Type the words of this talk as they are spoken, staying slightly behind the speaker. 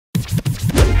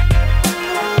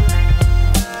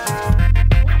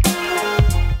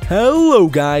Hello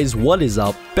guys, what is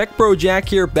up? BeckBroJack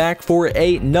here, back for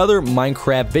another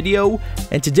Minecraft video,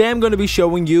 and today I'm going to be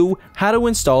showing you how to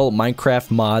install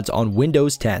Minecraft mods on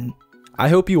Windows 10. I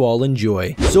hope you all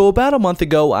enjoy. So about a month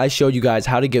ago, I showed you guys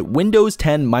how to get Windows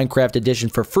 10 Minecraft Edition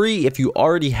for free if you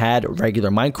already had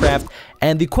regular Minecraft,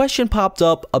 and the question popped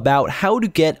up about how to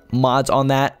get mods on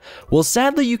that. Well,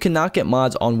 sadly, you cannot get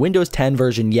mods on Windows 10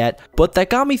 version yet, but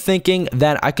that got me thinking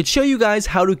that I could show you guys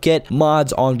how to get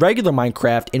mods on regular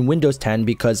Minecraft in Windows 10,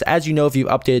 because as you know, if you've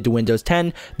updated to Windows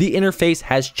 10, the interface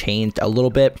has changed a little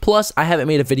bit. Plus, I haven't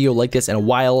made a video like this in a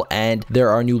while, and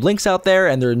there are new links out there,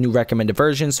 and there are new recommended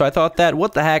versions, so I thought that,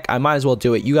 what the heck, I might as well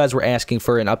do it. You guys were asking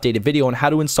for an updated video on how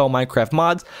to install Minecraft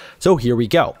mods, so here we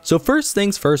go. So first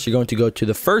things first, you're going to go to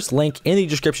the first link in the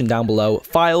description down below,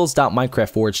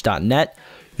 files.minecraftforge.net.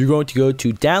 You're going to go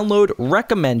to download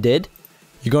recommended.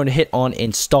 You're going to hit on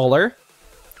installer,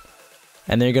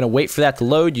 and then you're going to wait for that to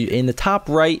load. In the top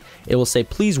right, it will say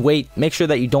please wait. Make sure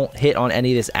that you don't hit on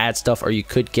any of this ad stuff, or you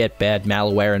could get bad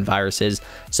malware and viruses.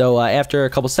 So after a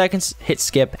couple seconds, hit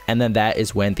skip, and then that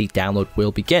is when the download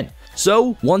will begin.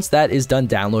 So once that is done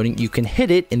downloading, you can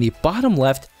hit it in the bottom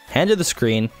left hand of the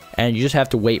screen, and you just have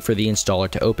to wait for the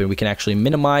installer to open. We can actually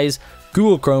minimize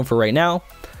Google Chrome for right now.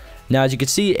 Now, as you can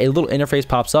see, a little interface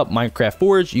pops up, Minecraft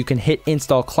Forge. You can hit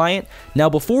install client. Now,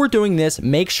 before doing this,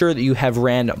 make sure that you have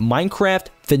ran Minecraft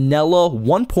Vanilla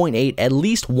 1.8 at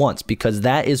least once, because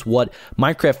that is what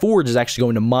Minecraft Forge is actually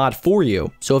going to mod for you.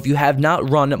 So if you have not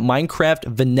run Minecraft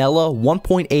Vanilla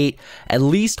 1.8 at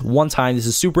least one time, this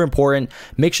is super important.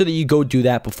 Make sure that you go do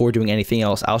that before doing anything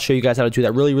else. I'll show you guys how to do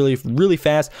that really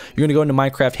fast. You're going to go into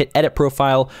Minecraft, hit edit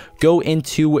profile, go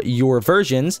into your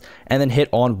versions, and then hit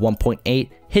on 1.8.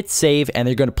 Hit save, and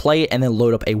they're going to play it and then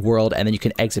load up a world, and then you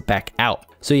can exit back out.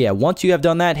 So yeah, once you have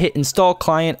done that, hit install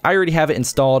client. I already have it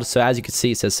installed, so as you can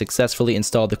see, it says successfully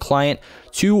installed the client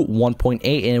to 1.8,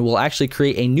 and it will actually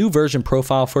create a new version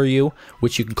profile for you,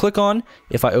 which you can click on.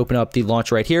 If I open up the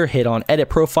launcher right here, hit on edit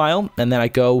profile, and then I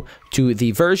go to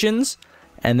the versions,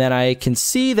 and then I can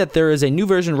see that there is a new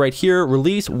version right here,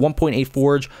 release 1.8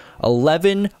 Forge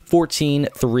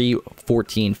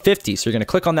 11.14.3.14.50. So you're going to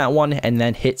click on that one and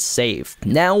then hit save.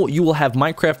 Now you will have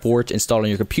Minecraft Forge installed on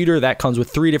your computer. That comes with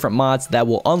 3 different mods that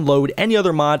will unload any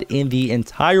other mod in the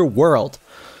entire world.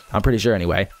 I'm pretty sure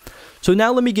anyway. So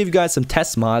now let me give you guys some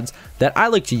test mods that I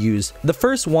like to use. The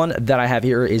first one that I have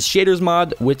here is Shaders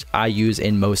mod, which I use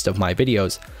in most of my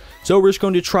videos. So we're just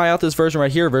going to try out this version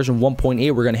right here, version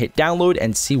 1.8. We're going to hit download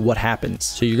and see what happens.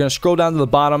 So you're going to scroll down to the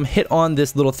bottom, hit on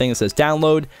this little thing that says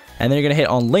download, and then you're going to hit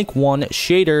on link 1,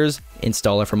 Shaders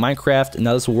installer for Minecraft.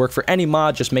 Now this will work for any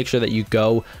mod. Just make sure that you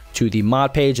go to the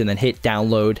mod page and then hit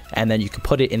download, and then you can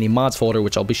put it in the mods folder,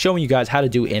 which I'll be showing you guys how to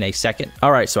do in a second.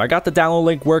 All right, so I got the download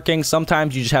link working.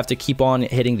 Sometimes you just have to keep on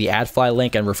hitting the add fly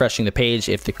link and refreshing the page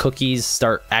if the cookies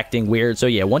start acting weird. So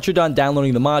yeah, once you're done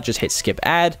downloading the mod, just hit skip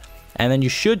add, and then you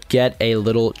should get a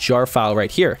little jar file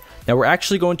right here. Now we're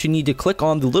actually going to need to click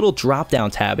on the little drop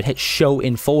down tab and hit show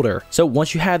in folder. So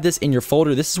once you have this in your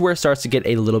folder, this is where it starts to get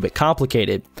a little bit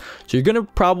complicated. So you're going to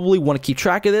probably want to keep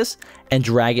track of this and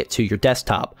drag it to your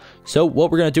desktop. So what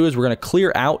we're going to do is we're going to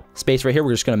clear out space right here.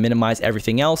 We're just going to minimize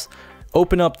everything else,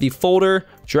 open up the folder,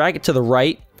 drag it to the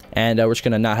right, and we're just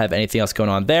going to not have anything else going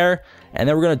on there. And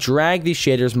then we're going to drag the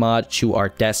shaders mod to our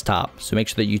desktop. So make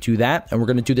sure that you do that. And we're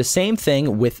going to do the same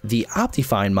thing with the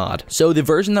Optifine mod. So the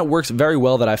version that works very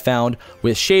well that I found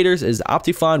with shaders is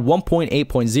Optifine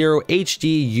 1.8.0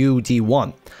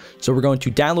 HDUD1. So we're going to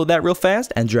download that real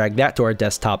fast and drag that to our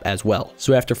desktop as well.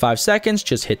 So after 5 seconds,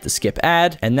 just hit the skip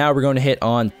add. And now we're going to hit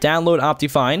on download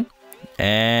Optifine,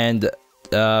 and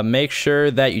make sure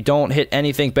that you don't hit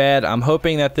anything bad. I'm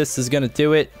hoping that this is gonna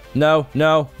do it. No,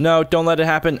 don't let it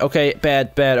happen. Okay,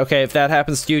 bad. Okay, if that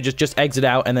happens to you, just exit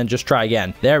out and then just try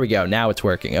again. There we go, now it's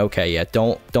working. Okay, yeah,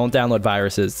 don't download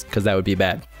viruses, because that would be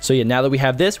bad. So yeah, now that we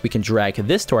have this, we can drag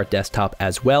this to our desktop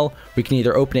as well. We can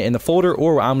either open it in the folder,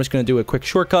 or I'm just gonna do a quick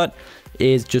shortcut,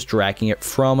 is just dragging it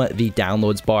from the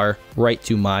downloads bar right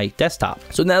to my desktop.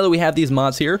 So now that we have these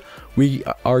mods here, we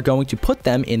are going to put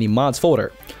them in the mods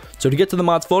folder. So to get to the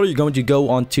mods folder, you're going to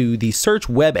go onto the search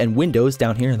web and Windows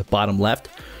down here in the bottom left.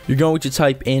 You're going to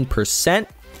type in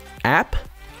 %app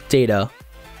data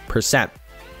 %,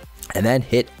 and then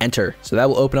hit enter. So that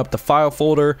will open up the file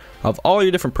folder of all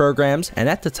your different programs, and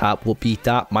at the top will be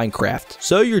 .minecraft.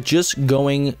 So you're just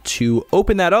going to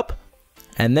open that up,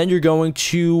 and then you're going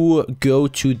to go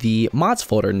to the mods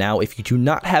folder. Now, if you do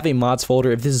not have a mods folder,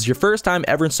 if this is your first time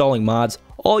ever installing mods,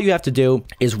 all you have to do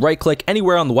is right click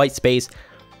anywhere on the white space,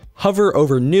 hover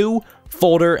over new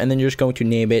folder, and then you're just going to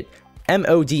name it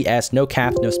MODS, no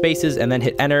cap, no spaces, and then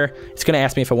hit enter. It's going to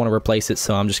ask me if I want to replace it,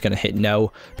 so I'm just going to hit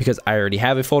no because I already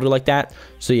have a folder like that.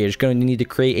 So yeah, you're just going to need to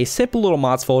create a simple little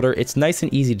mods folder. It's nice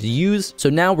and easy to use. So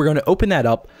now we're going to open that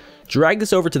up, drag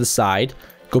this over to the side,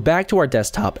 go back to our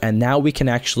desktop, and now we can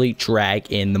actually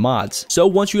drag in the mods. So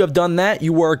once you have done that,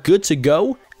 you are good to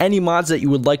go. Any mods that you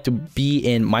would like to be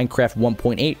in Minecraft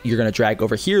 1.8, you're going to drag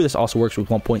over here. This also works with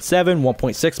 1.7,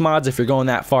 1.6 mods. If you're going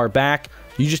that far back,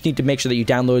 you just need to make sure that you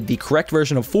download the correct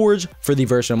version of Forge for the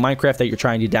version of Minecraft that you're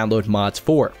trying to download mods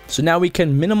for. So now we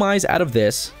can minimize out of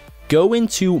this, go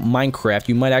into Minecraft.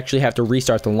 You might actually have to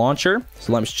restart the launcher.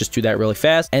 So let me just do that really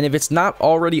fast. And if it's not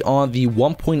already on the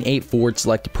 1.8 Forge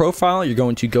selected profile, you're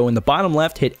going to go in the bottom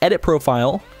left, hit edit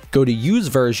profile, go to use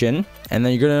version, and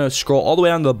then you're going to scroll all the way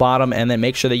down to the bottom and then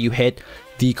make sure that you hit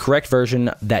the correct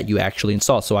version that you actually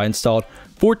installed. So I installed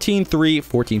 14.3,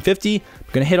 1450. I'm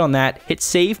going to hit on that, hit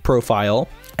save profile,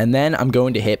 and then I'm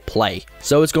going to hit play.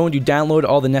 So it's going to download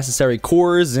all the necessary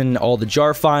cores and all the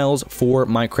jar files for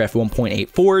Minecraft 1.8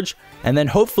 Forge. And then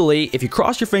hopefully, if you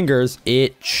cross your fingers,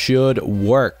 it should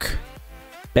work.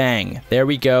 Bang. There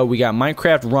we go. We got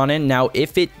Minecraft running. Now,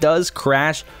 if it does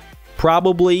crash,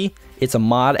 probably it's a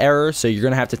mod error, so you're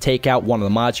going to have to take out one of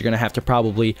the mods. You're going to have to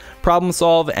probably problem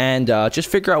solve and just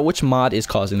figure out which mod is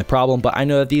causing the problem. But I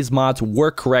know that these mods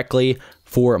work correctly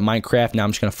for Minecraft. Now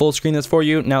I'm just going to full screen this for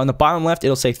you. Now in the bottom left,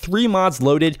 it'll say 3 mods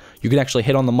loaded. You can actually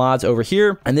hit on the mods over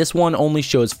here. And this one only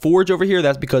shows Forge over here.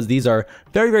 That's because these are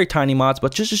very, very tiny mods.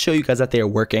 But just to show you guys that they are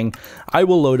working, I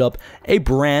will load up a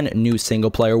brand new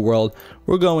single player world.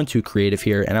 We'll go into creative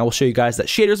here and I will show you guys that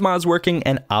Shaders mod is working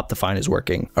and Optifine is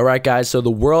working. All right, guys, so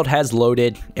the world has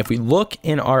loaded. If we look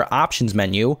in our options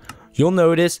menu, you'll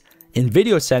notice in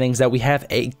video settings that we have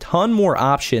a ton more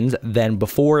options than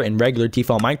before in regular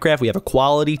default Minecraft. We have a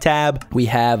quality tab, we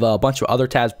have a bunch of other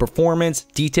tabs, performance,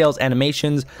 details,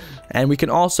 animations, and we can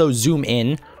also zoom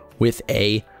in with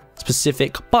a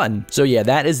specific button. So yeah,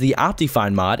 that is the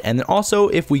Optifine mod. And then also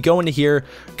if we go into here,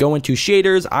 go into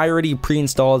shaders, I already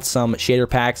pre-installed some shader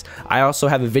packs. I also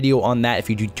have a video on that if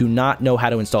you do not know how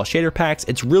to install shader packs.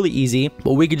 It's really easy,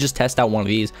 but we could just test out one of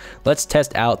these. Let's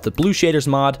test out the blue shaders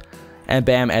mod. And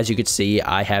bam, as you can see,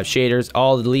 I have shaders.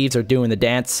 All the leaves are doing the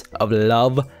dance of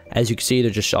love. As you can see,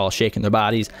 they're just all shaking their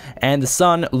bodies. And the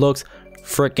sun looks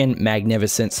freaking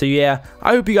magnificent. So yeah,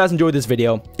 I hope you guys enjoyed this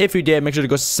video. If you did, make sure to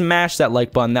go smash that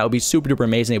like button. That would be super duper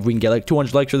amazing if we can get like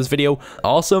 200 likes for this video.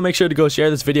 Also, make sure to go share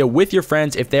this video with your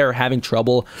friends if they're having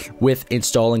trouble with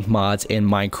installing mods in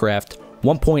Minecraft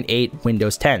 1.8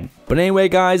 Windows 10. But anyway,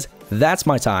 guys, that's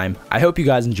my time. I hope you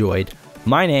guys enjoyed.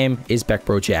 My name is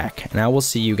BeckBroJack, and I will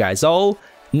see you guys all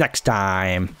next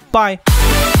time. Bye!